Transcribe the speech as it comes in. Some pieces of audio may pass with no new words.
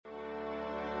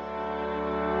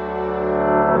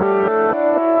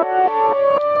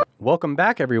Welcome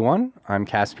back, everyone. I'm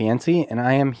Piancey, and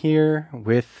I am here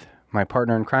with my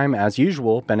partner in crime, as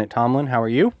usual, Bennett Tomlin. How are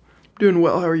you? Doing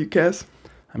well. How are you, Cass?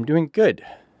 I'm doing good.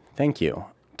 Thank you.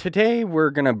 Today,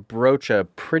 we're going to broach a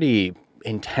pretty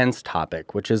intense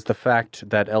topic, which is the fact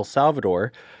that El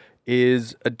Salvador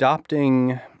is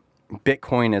adopting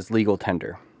Bitcoin as legal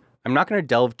tender. I'm not going to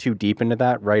delve too deep into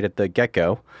that right at the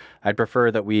get-go. I'd prefer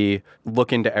that we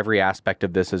look into every aspect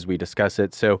of this as we discuss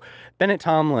it. So, Bennett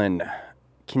Tomlin,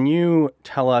 can you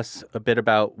tell us a bit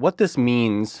about what this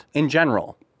means in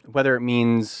general, whether it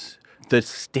means the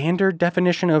standard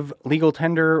definition of legal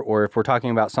tender or if we're talking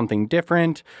about something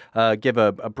different? Give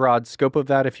a broad scope of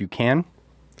that if you can.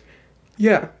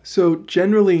 Yeah, so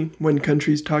generally when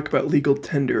countries talk about legal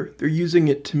tender, they're using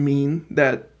it to mean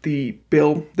that the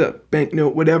bill, the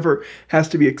banknote, whatever, has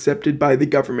to be accepted by the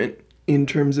government in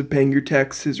terms of paying your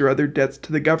taxes or other debts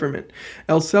to the government.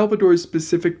 El Salvador's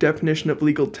specific definition of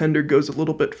legal tender goes a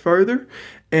little bit farther,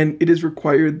 and it is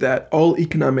required that all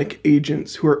economic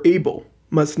agents who are able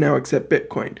must now accept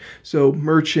Bitcoin. So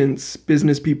merchants,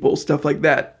 business people, stuff like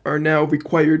that are now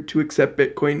required to accept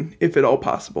Bitcoin if at all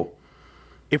possible.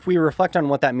 If we reflect on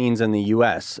what that means in the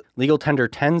U.S., legal tender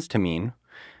tends to mean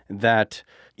that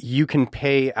you can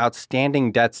pay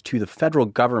outstanding debts to the federal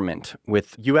government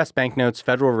with U.S. banknotes,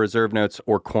 Federal Reserve notes,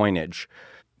 or coinage.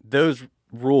 Those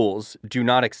rules do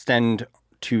not extend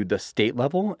to the state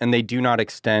level, and they do not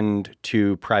extend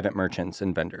to private merchants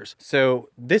and vendors. So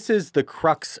this is the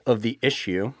crux of the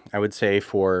issue, I would say,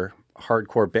 for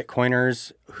hardcore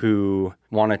Bitcoiners who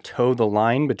want to toe the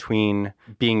line between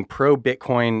being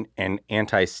pro-Bitcoin and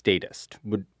anti-statist.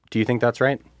 Do you think that's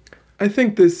right? I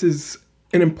think this is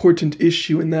an important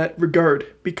issue in that regard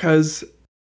because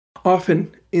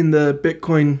often in the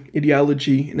Bitcoin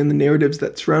ideology and in the narratives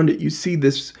that surround it, you see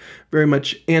this very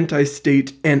much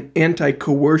anti-state and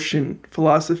anti-coercion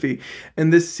philosophy.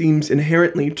 And this seems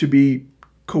inherently to be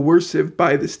coercive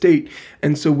by the state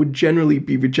and so would generally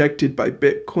be rejected by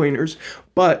Bitcoiners.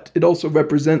 But it also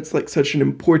represents like such an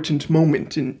important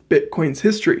moment in Bitcoin's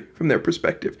history from their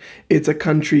perspective. It's a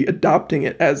country adopting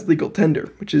it as legal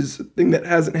tender, which is a thing that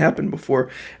hasn't happened before.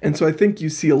 And so I think you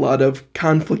see a lot of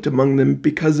conflict among them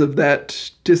because of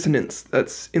that dissonance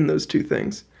that's in those two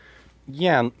things.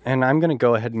 Yeah, and I'm going to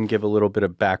go ahead and give a little bit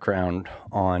of background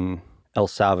on El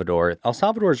Salvador. El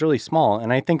Salvador is really small,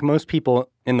 and I think most people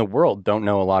in the world don't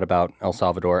know a lot about El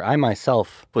Salvador. I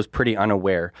myself was pretty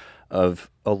unaware of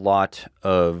a lot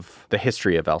of the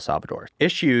history of El Salvador.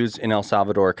 Issues in El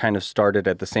Salvador kind of started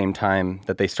at the same time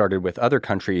that they started with other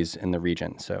countries in the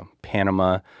region. So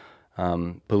Panama,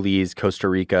 Belize, Costa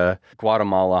Rica,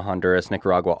 Guatemala, Honduras,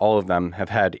 Nicaragua, all of them have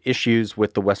had issues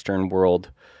with the Western world.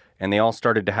 And they all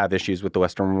started to have issues with the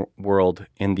Western world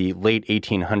in the late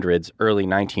 1800s, early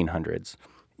 1900s.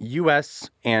 U.S.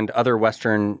 and other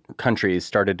Western countries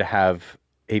started to have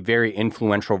a very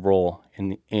influential role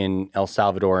in El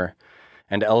Salvador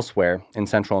and elsewhere in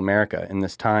Central America in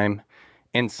this time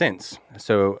and since.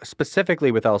 So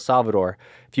specifically with El Salvador,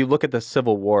 if you look at the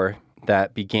Civil War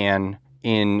that began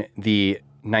in the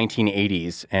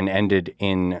 1980s and ended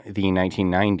in the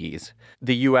 1990s,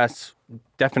 the U.S.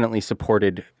 definitely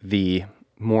supported the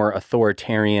more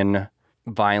authoritarian,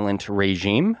 violent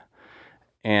regime.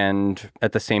 And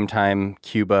at the same time,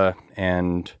 Cuba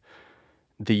and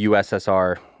the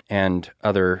USSR and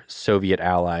other Soviet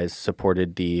allies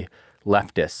supported the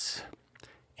leftists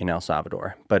in El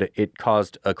Salvador. But it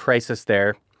caused a crisis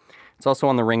there. It's also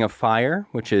on the Ring of Fire,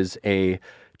 which is a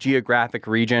geographic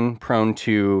region prone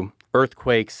to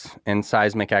earthquakes and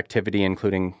seismic activity,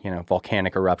 including,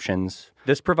 volcanic eruptions.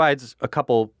 This provides a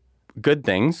couple good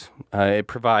things. It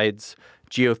provides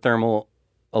geothermal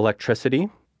electricity.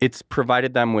 It's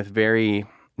provided them with very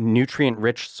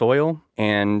nutrient-rich soil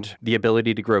and the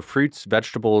ability to grow fruits,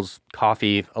 vegetables,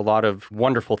 coffee, a lot of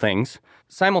wonderful things.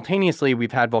 Simultaneously,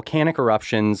 we've had volcanic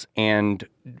eruptions and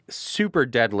super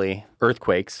deadly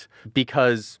earthquakes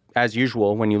because, as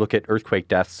usual, when you look at earthquake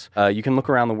deaths, you can look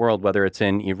around the world, whether it's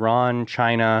in Iran,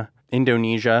 China,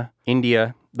 Indonesia,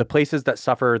 India. The places that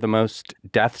suffer the most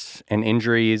deaths and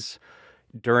injuries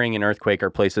during an earthquake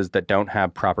are places that don't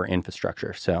have proper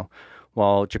infrastructure. So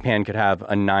while Japan could have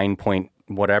a 9-point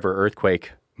whatever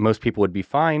earthquake, most people would be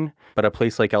fine. But a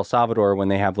place like El Salvador, when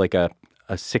they have like a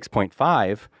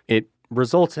 6.5, it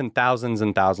results in thousands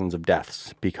and thousands of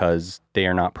deaths because they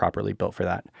are not properly built for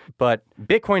that. But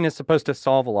Bitcoin is supposed to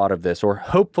solve a lot of this, or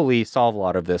hopefully solve a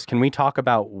lot of this. Can we talk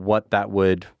about what that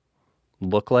would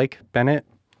look like, Bennett?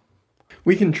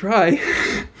 We can try.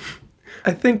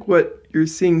 I think what you're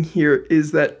seeing here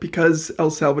is that because El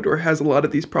Salvador has a lot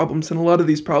of these problems, and a lot of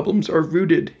these problems are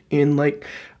rooted in like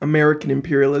American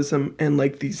imperialism and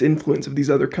like these influence of these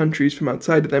other countries from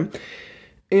outside of them,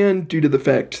 and due to the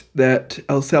fact that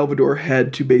El Salvador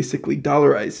had to basically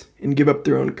dollarize and give up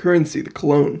their own currency, the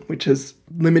colon, which has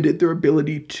limited their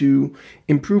ability to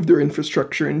improve their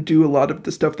infrastructure and do a lot of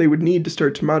the stuff they would need to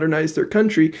start to modernize their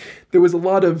country, there was a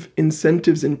lot of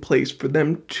incentives in place for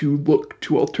them to look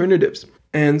to alternatives.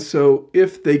 And so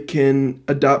if they can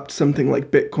adopt something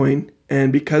like Bitcoin,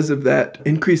 and because of that,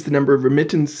 increase the number of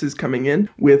remittances coming in,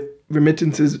 with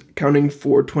remittances accounting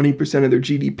for 20% of their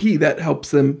GDP, that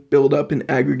helps them build up and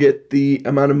aggregate the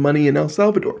amount of money in El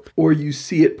Salvador. Or you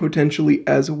see it potentially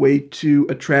as a way to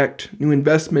attract new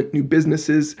investment, new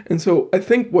businesses. And so I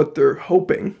think what they're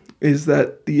hoping is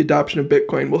that the adoption of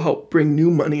Bitcoin will help bring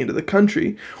new money into the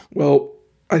country. Well,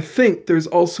 I think there's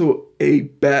also a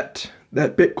bet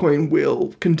that Bitcoin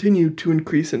will continue to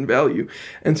increase in value.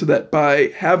 And so that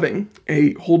by having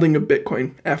a holding of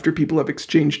Bitcoin after people have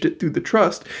exchanged it through the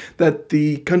trust, that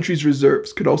the country's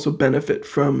reserves could also benefit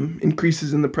from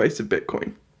increases in the price of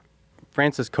Bitcoin.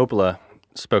 Francis Coppola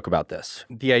spoke about this.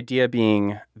 The idea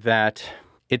being that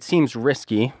it seems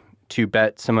risky to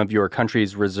bet some of your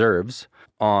country's reserves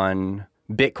on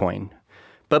Bitcoin.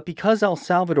 But because El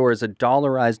Salvador is a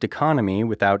dollarized economy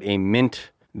without a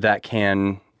mint that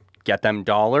can get them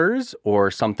dollars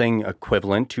or something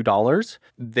equivalent to dollars,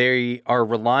 they are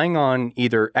relying on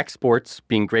either exports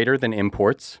being greater than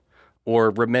imports or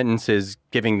remittances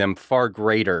giving them far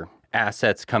greater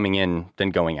assets coming in than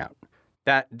going out.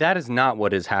 That is not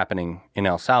what is happening in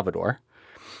El Salvador.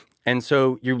 And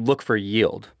so you look for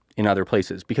yield in other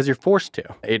places because you're forced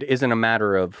to. It isn't a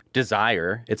matter of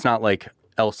desire. It's not like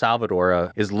El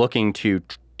Salvador is looking to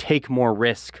take more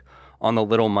risk on the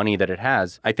little money that it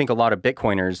has. I think a lot of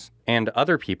Bitcoiners and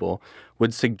other people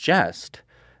would suggest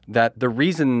that the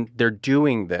reason they're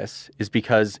doing this is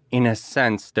because, in a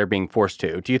sense, they're being forced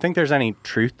to. Do you think there's any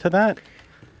truth to that?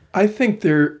 I think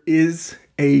there is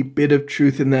a bit of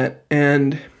truth in that.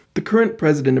 And the current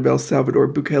president of El Salvador,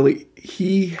 Bukele,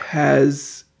 he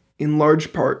has, in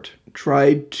large part,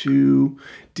 tried to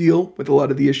deal with a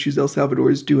lot of the issues El Salvador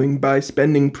is doing by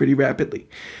spending pretty rapidly.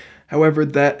 However,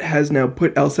 that has now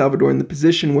put El Salvador in the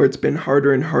position where it's been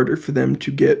harder and harder for them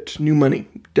to get new money,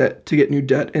 to get new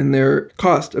debt, and their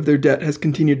cost of their debt has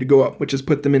continued to go up, which has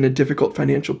put them in a difficult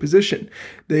financial position.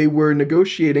 They were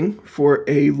negotiating for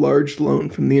a large loan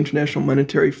from the International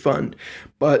Monetary Fund,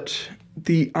 but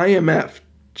the IMF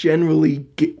generally,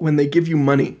 when they give you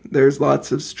money, there's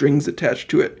lots of strings attached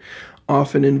to it,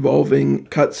 often involving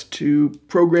cuts to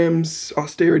programs,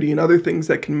 austerity, and other things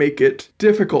that can make it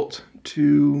difficult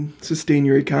to sustain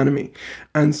your economy.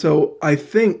 And so I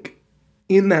think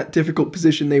in that difficult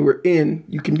position they were in,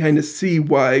 you can kind of see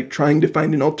why trying to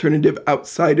find an alternative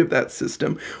outside of that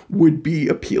system would be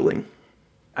appealing.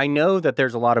 I know that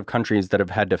there's a lot of countries that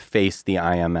have had to face the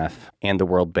IMF and the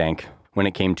World Bank when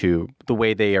it came to the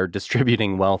way they are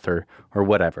distributing wealth or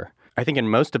whatever. I think in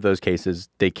most of those cases,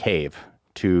 they cave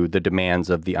to the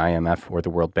demands of the IMF or the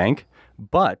World Bank.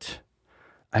 But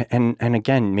And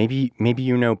again, maybe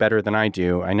you know better than I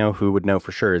do. I know who would know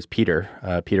for sure is Peter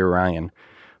Ryan.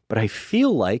 But I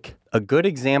feel like a good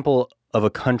example of a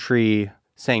country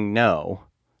saying no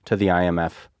to the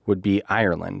IMF would be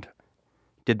Ireland.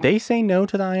 Did they say no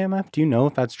to the IMF? Do you know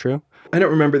if that's true? I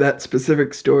don't remember that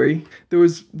specific story. There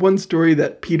was one story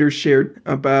that Peter shared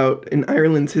about in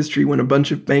Ireland's history when a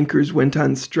bunch of bankers went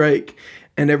on strike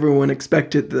and everyone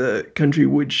expected the country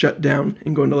would shut down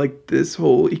and go into like this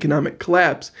whole economic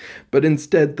collapse. But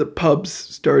instead the pubs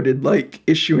started like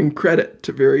issuing credit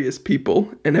to various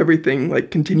people and everything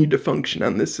like continued to function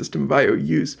on this system of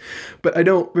IOUs. But I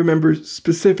don't remember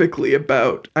specifically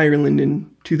about Ireland in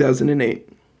 2008.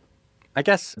 I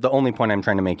guess the only point I'm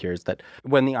trying to make here is that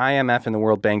when the IMF and the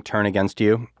World Bank turn against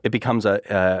you, it becomes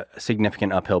a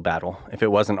significant uphill battle, if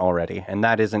it wasn't already. And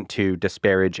that isn't to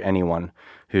disparage anyone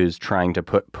who's trying to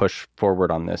push forward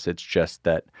on this. It's just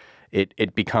that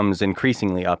it becomes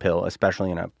increasingly uphill, especially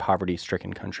in a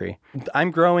poverty-stricken country.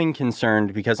 I'm growing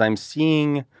concerned because I'm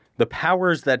seeing the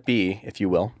powers that be, if you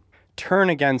will, turn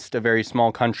against a very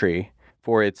small country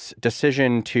for its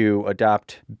decision to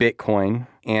adopt Bitcoin.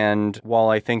 And while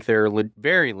I think there are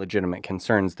very legitimate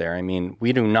concerns there, I mean,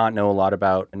 we do not know a lot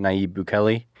about Nayib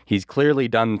Bukele. He's clearly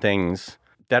done things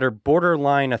that are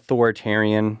borderline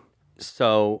authoritarian.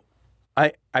 So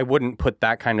I wouldn't put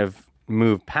that kind of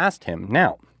move past him.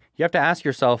 Now, you have to ask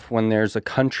yourself, when there's a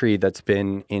country that's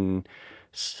been in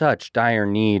such dire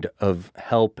need of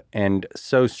help and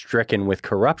so stricken with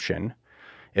corruption,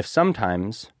 if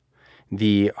sometimes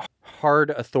the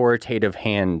hard authoritative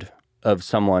hand of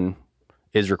someone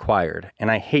is required. And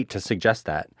I hate to suggest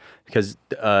that because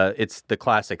it's the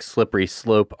classic slippery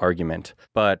slope argument.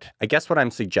 But I guess what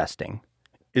I'm suggesting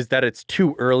is that it's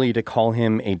too early to call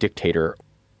him a dictator.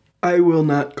 I will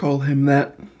not call him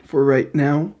that for right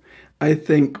now. I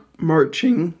think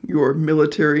marching your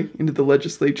military into the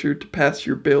legislature to pass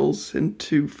your bills and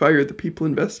to fire the people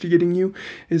investigating you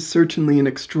is certainly an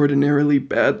extraordinarily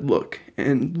bad look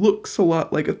and looks a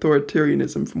lot like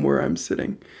authoritarianism from where I'm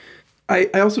sitting. I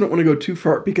also don't want to go too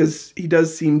far because he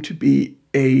does seem to be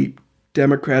a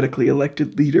democratically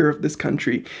elected leader of this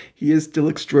country. He is still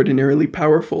extraordinarily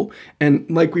powerful. And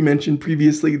like we mentioned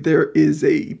previously, there is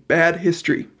a bad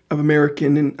history of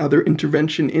American and other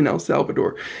intervention in El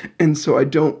Salvador. And so I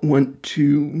don't want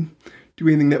to do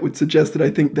anything that would suggest that I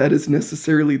think that is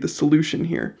necessarily the solution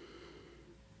here.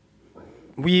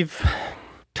 We've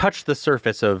touched the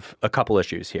surface of a couple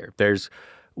issues here. There's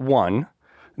one,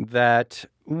 that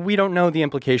we don't know the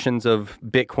implications of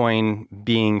Bitcoin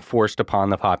being forced upon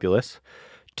the populace.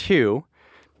 Two,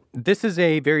 this is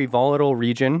a very volatile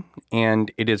region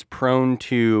and it is prone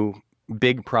to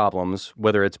big problems,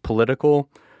 whether it's political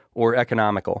or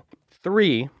economical.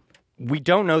 Three, we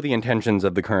don't know the intentions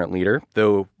of the current leader,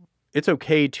 though it's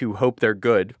okay to hope they're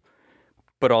good,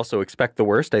 but also expect the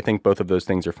worst. I think both of those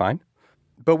things are fine.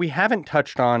 But we haven't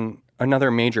touched on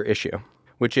another major issue,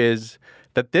 which is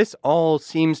that this all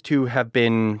seems to have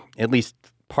been at least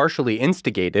partially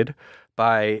instigated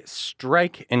by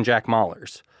Strike and Jack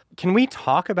Mallers. Can we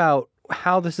talk about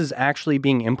how this is actually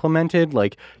being implemented?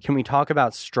 Like, can we talk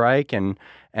about Strike and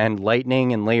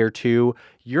Lightning and Layer 2?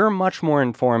 You're much more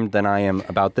informed than I am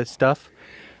about this stuff.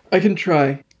 I can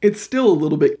try. It's still a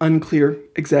little bit unclear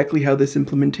exactly how this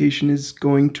implementation is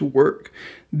going to work.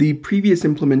 The previous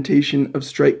implementation of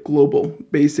Strike Global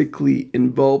basically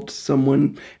involved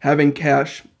someone having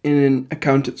cash in an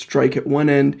account at Strike at one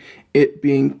end, it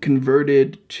being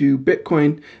converted to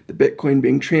Bitcoin, the Bitcoin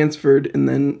being transferred and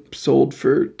then sold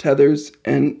for tethers,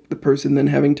 and the person then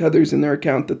having tethers in their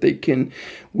account that they can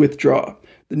withdraw.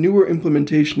 The newer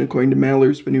implementation, according to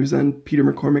Mallers when he was on Peter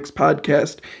McCormick's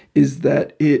podcast, is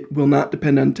that it will not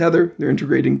depend on Tether. They're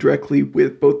integrating directly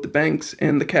with both the banks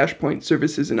and the cash point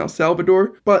services in El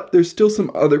Salvador. But there's still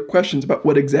some other questions about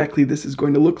what exactly this is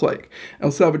going to look like.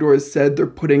 El Salvador has said they're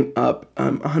putting up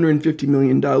 $150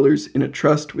 million in a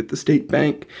trust with the state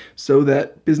bank so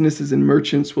that businesses and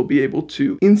merchants will be able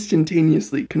to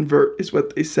instantaneously convert, is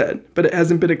what they said. But it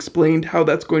hasn't been explained how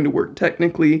that's going to work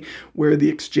technically, where the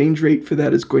exchange rate for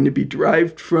that is going to be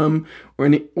derived from,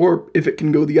 or if it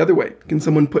can go the other way. Can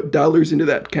someone put dollars into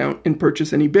that account and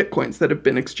purchase any bitcoins that have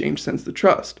been exchanged since the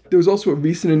trust? There was also a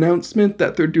recent announcement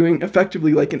that they're doing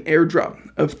effectively like an airdrop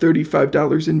of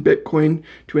 $35 in Bitcoin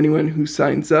to anyone who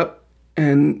signs up.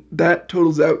 And that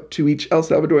totals out to each El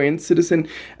Salvadorian citizen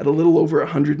at a little over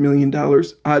 $100 million.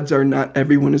 Odds are not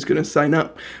everyone is going to sign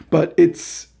up, but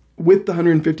it's with the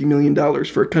 $150 million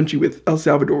for a country with El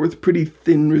Salvador with pretty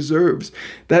thin reserves.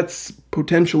 That's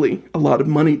potentially a lot of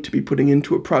money to be putting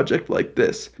into a project like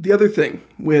this. The other thing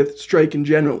with Strike in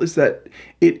general is that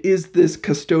it is this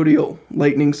custodial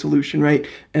Lightning solution, right?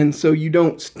 And so you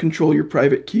don't control your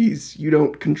private keys. You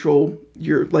don't control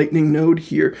your Lightning node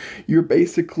here. You're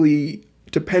basically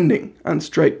depending on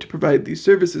Strike to provide these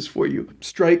services for you.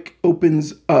 Strike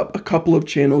opens up a couple of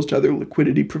channels to other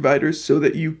liquidity providers so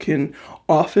that you can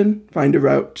often find a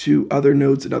route to other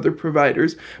nodes and other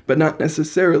providers, but not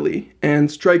necessarily. And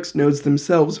Strike's nodes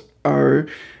themselves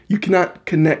you cannot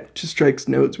connect to Strike's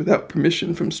nodes without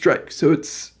permission from Strike. So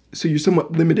you're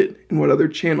somewhat limited in what other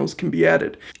channels can be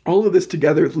added. All of this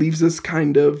together leaves us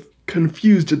kind of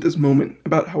confused at this moment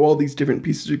about how all these different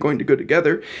pieces are going to go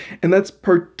together. And that's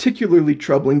particularly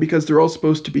troubling because they're all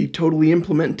supposed to be totally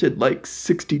implemented like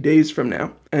 60 days from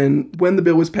now. And when the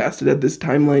bill was passed, it had this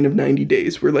timeline of 90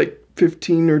 days. We're like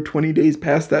 15 or 20 days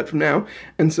past that from now.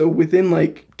 And so within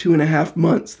like 2.5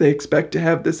 months, they expect to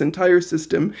have this entire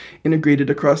system integrated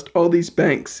across all these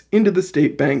banks, into the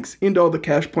state banks, into all the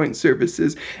cash point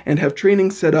services, and have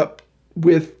training set up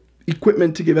with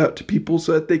equipment to give out to people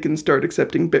so that they can start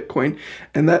accepting Bitcoin.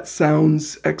 And that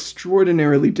sounds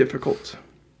extraordinarily difficult.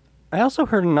 I also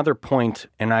heard another point,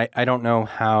 and I don't know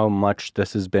how much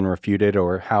this has been refuted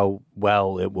or how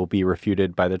well it will be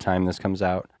refuted by the time this comes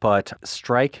out, but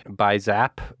Strike by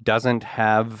Zap doesn't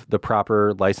have the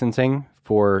proper licensing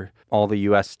for all the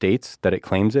U.S. states that it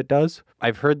claims it does.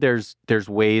 I've heard there's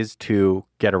ways to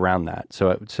get around that,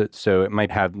 so it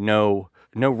might have no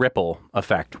ripple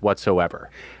effect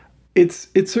whatsoever. It's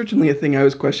certainly a thing I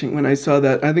was questioning when I saw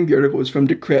that. I think the article was from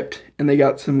Decrypt, and they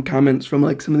got some comments from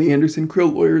like some of the Anderson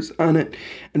Krill lawyers on it,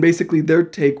 and basically their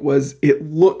take was it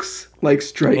looks like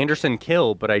strike. Anderson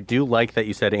Kill, but I do like that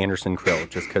you said Anderson Krill,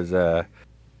 just because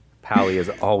Pally is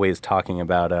always talking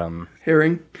about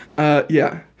Herring.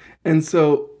 Yeah. And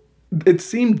so it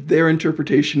seemed their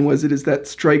interpretation was it is that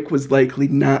strike was likely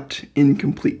not in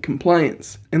complete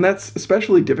compliance. And that's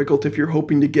especially difficult if you're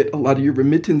hoping to get a lot of your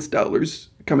remittance dollars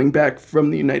coming back from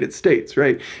the United States,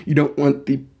 right? You don't want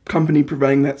the company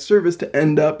providing that service to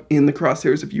end up in the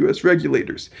crosshairs of U.S.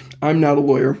 regulators. I'm not a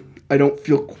lawyer. I don't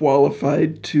feel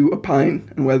qualified to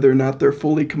opine on whether or not they're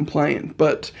fully compliant,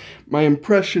 but my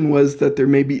impression was that there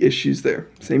may be issues there.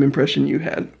 Same impression you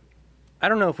had. I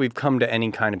don't know if we've come to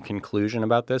any kind of conclusion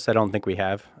about this. I don't think we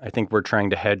have. I think we're trying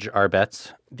to hedge our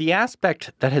bets. The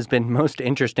aspect that has been most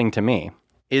interesting to me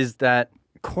is that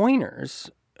coiners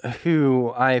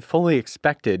who I fully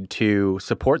expected to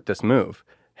support this move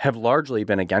have largely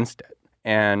been against it.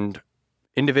 And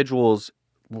individuals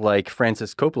like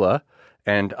Francis Coppola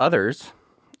and others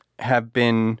have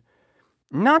been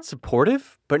not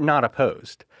supportive, but not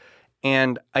opposed.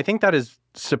 And I think that is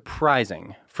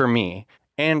surprising for me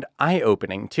and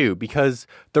eye-opening too, because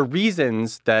the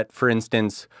reasons that, for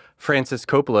instance, Francis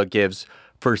Coppola gives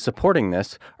for supporting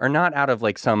this are not out of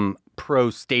like some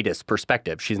pro-statist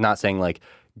perspective. She's not saying like,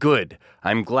 good,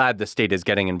 I'm glad the state is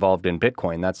getting involved in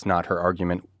Bitcoin. That's not her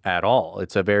argument at all.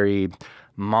 It's a very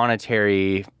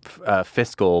monetary,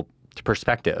 fiscal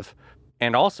perspective.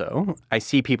 And also, I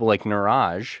see people like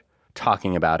Niraj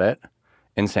talking about it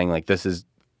and saying like, this is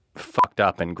fucked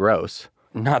up and gross.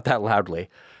 Not that loudly.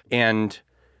 And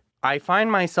I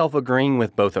find myself agreeing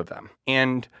with both of them.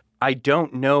 And I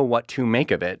don't know what to make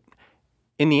of it.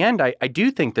 In the end, I do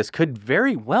think this could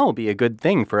very well be a good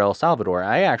thing for El Salvador.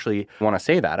 I actually want to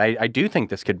say that. I do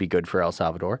think this could be good for El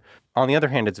Salvador. On the other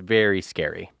hand, it's very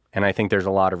scary. And I think there's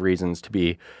a lot of reasons to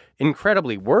be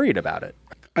incredibly worried about it.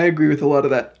 I agree with a lot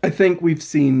of that. I think we've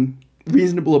seen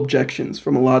reasonable objections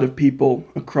from a lot of people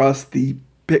across the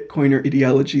Bitcoiner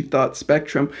ideology thought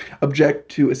spectrum object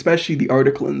to especially the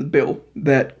article in the bill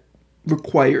that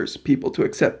requires people to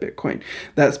accept Bitcoin.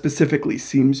 That specifically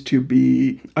seems to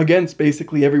be against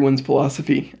basically everyone's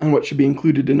philosophy on what should be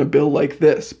included in a bill like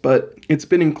this, but it's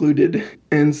been included.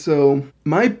 And so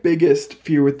my biggest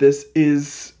fear with this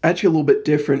is actually a little bit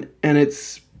different, and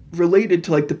it's related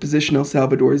to like the position El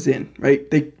Salvador is in, right?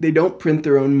 They don't print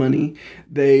their own money.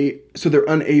 So they're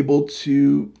unable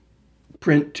to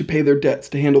print to pay their debts,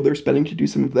 to handle their spending, to do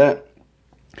some of that.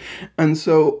 And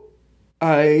so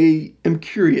I am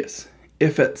curious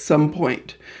if at some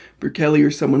point Bukele or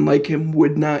someone like him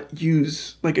would not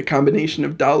use like a combination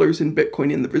of dollars and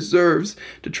Bitcoin in the reserves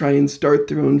to try and start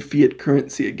their own fiat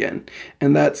currency again.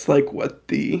 And that's like what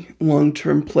the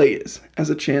long-term play is,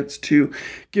 as a chance to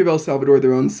give El Salvador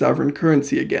their own sovereign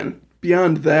currency again.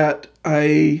 Beyond that,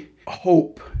 I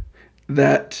hope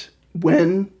that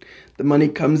when the money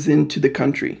comes into the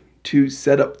country to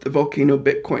set up the Volcano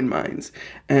Bitcoin mines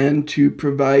and to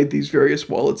provide these various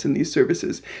wallets and these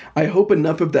services, I hope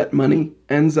enough of that money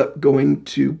ends up going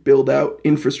to build out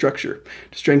infrastructure,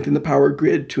 to strengthen the power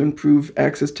grid, to improve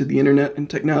access to the internet and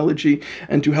technology,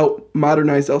 and to help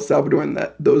modernize El Salvador in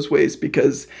those ways,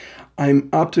 because I'm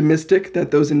optimistic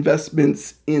that those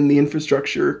investments in the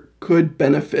infrastructure could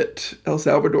benefit El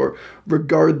Salvador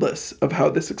regardless of how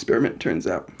this experiment turns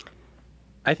out.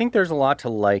 I think there's a lot to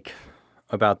like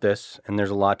about this, and there's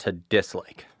a lot to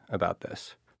dislike about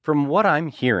this. From what I'm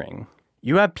hearing,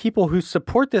 you have people who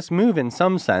support this move in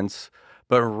some sense,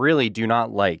 but really do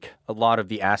not like a lot of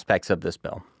the aspects of this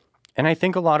bill. And I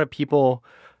think a lot of people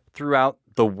throughout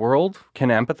the world can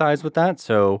empathize with that.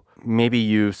 So maybe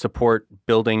you support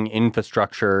building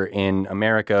infrastructure in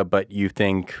America, but you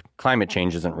think climate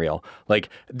change isn't real. Like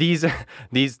these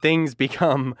things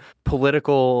become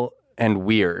political and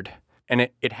weird, and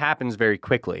it happens very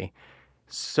quickly.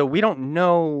 So we don't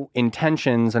know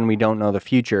intentions and we don't know the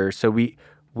future. So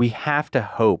we have to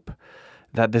hope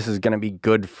that this is going to be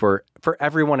good for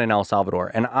everyone in El Salvador.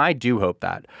 And I do hope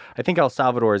that. I think El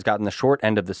Salvador has gotten the short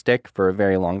end of the stick for a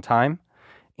very long time.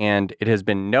 And it has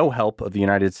been no help of the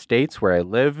United States where I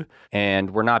live.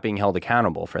 And we're not being held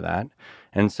accountable for that.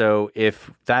 And so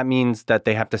if that means that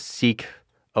they have to seek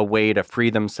a way to free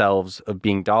themselves of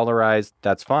being dollarized,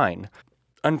 that's fine.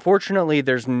 Unfortunately,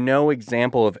 there's no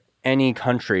example of any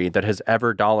country that has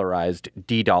ever dollarized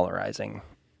de-dollarizing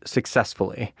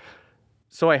successfully.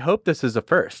 So I hope this is a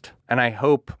first. And I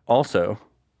hope also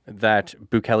that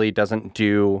Bukele doesn't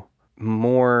do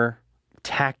more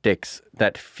tactics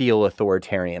that feel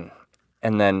authoritarian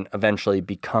and then eventually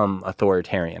become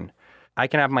authoritarian. I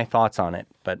can have my thoughts on it,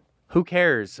 but Who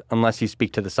cares unless you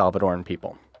speak to the Salvadoran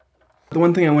people? The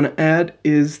one thing I want to add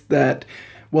is that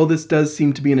while this does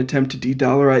seem to be an attempt to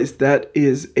de-dollarize, that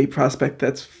is a prospect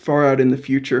that's far out in the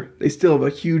future. They still have a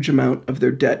huge amount of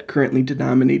their debt currently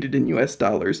denominated in US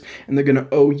dollars, and they're going to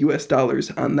owe US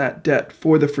dollars on that debt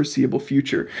for the foreseeable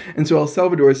future. And so El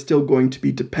Salvador is still going to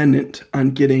be dependent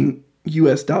on getting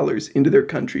US dollars into their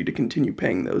country to continue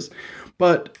paying those.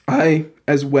 But I,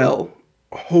 as well,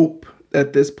 hope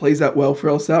that this plays out well for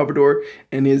El Salvador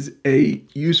and is a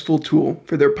useful tool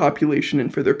for their population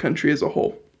and for their country as a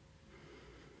whole.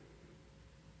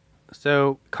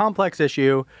 So, complex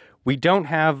issue. We don't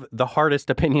have the hardest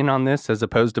opinion on this as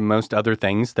opposed to most other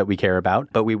things that we care about,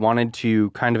 but we wanted to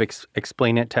kind of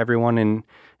explain it to everyone in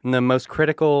the most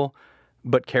critical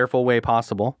but careful way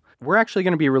possible. We're actually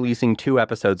going to be releasing 2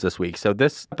 episodes this week. So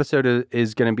this episode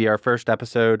is going to be our first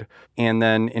episode. And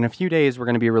then in a few days, we're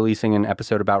going to be releasing an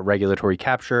episode about regulatory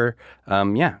capture.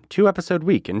 2-episode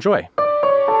week. Enjoy.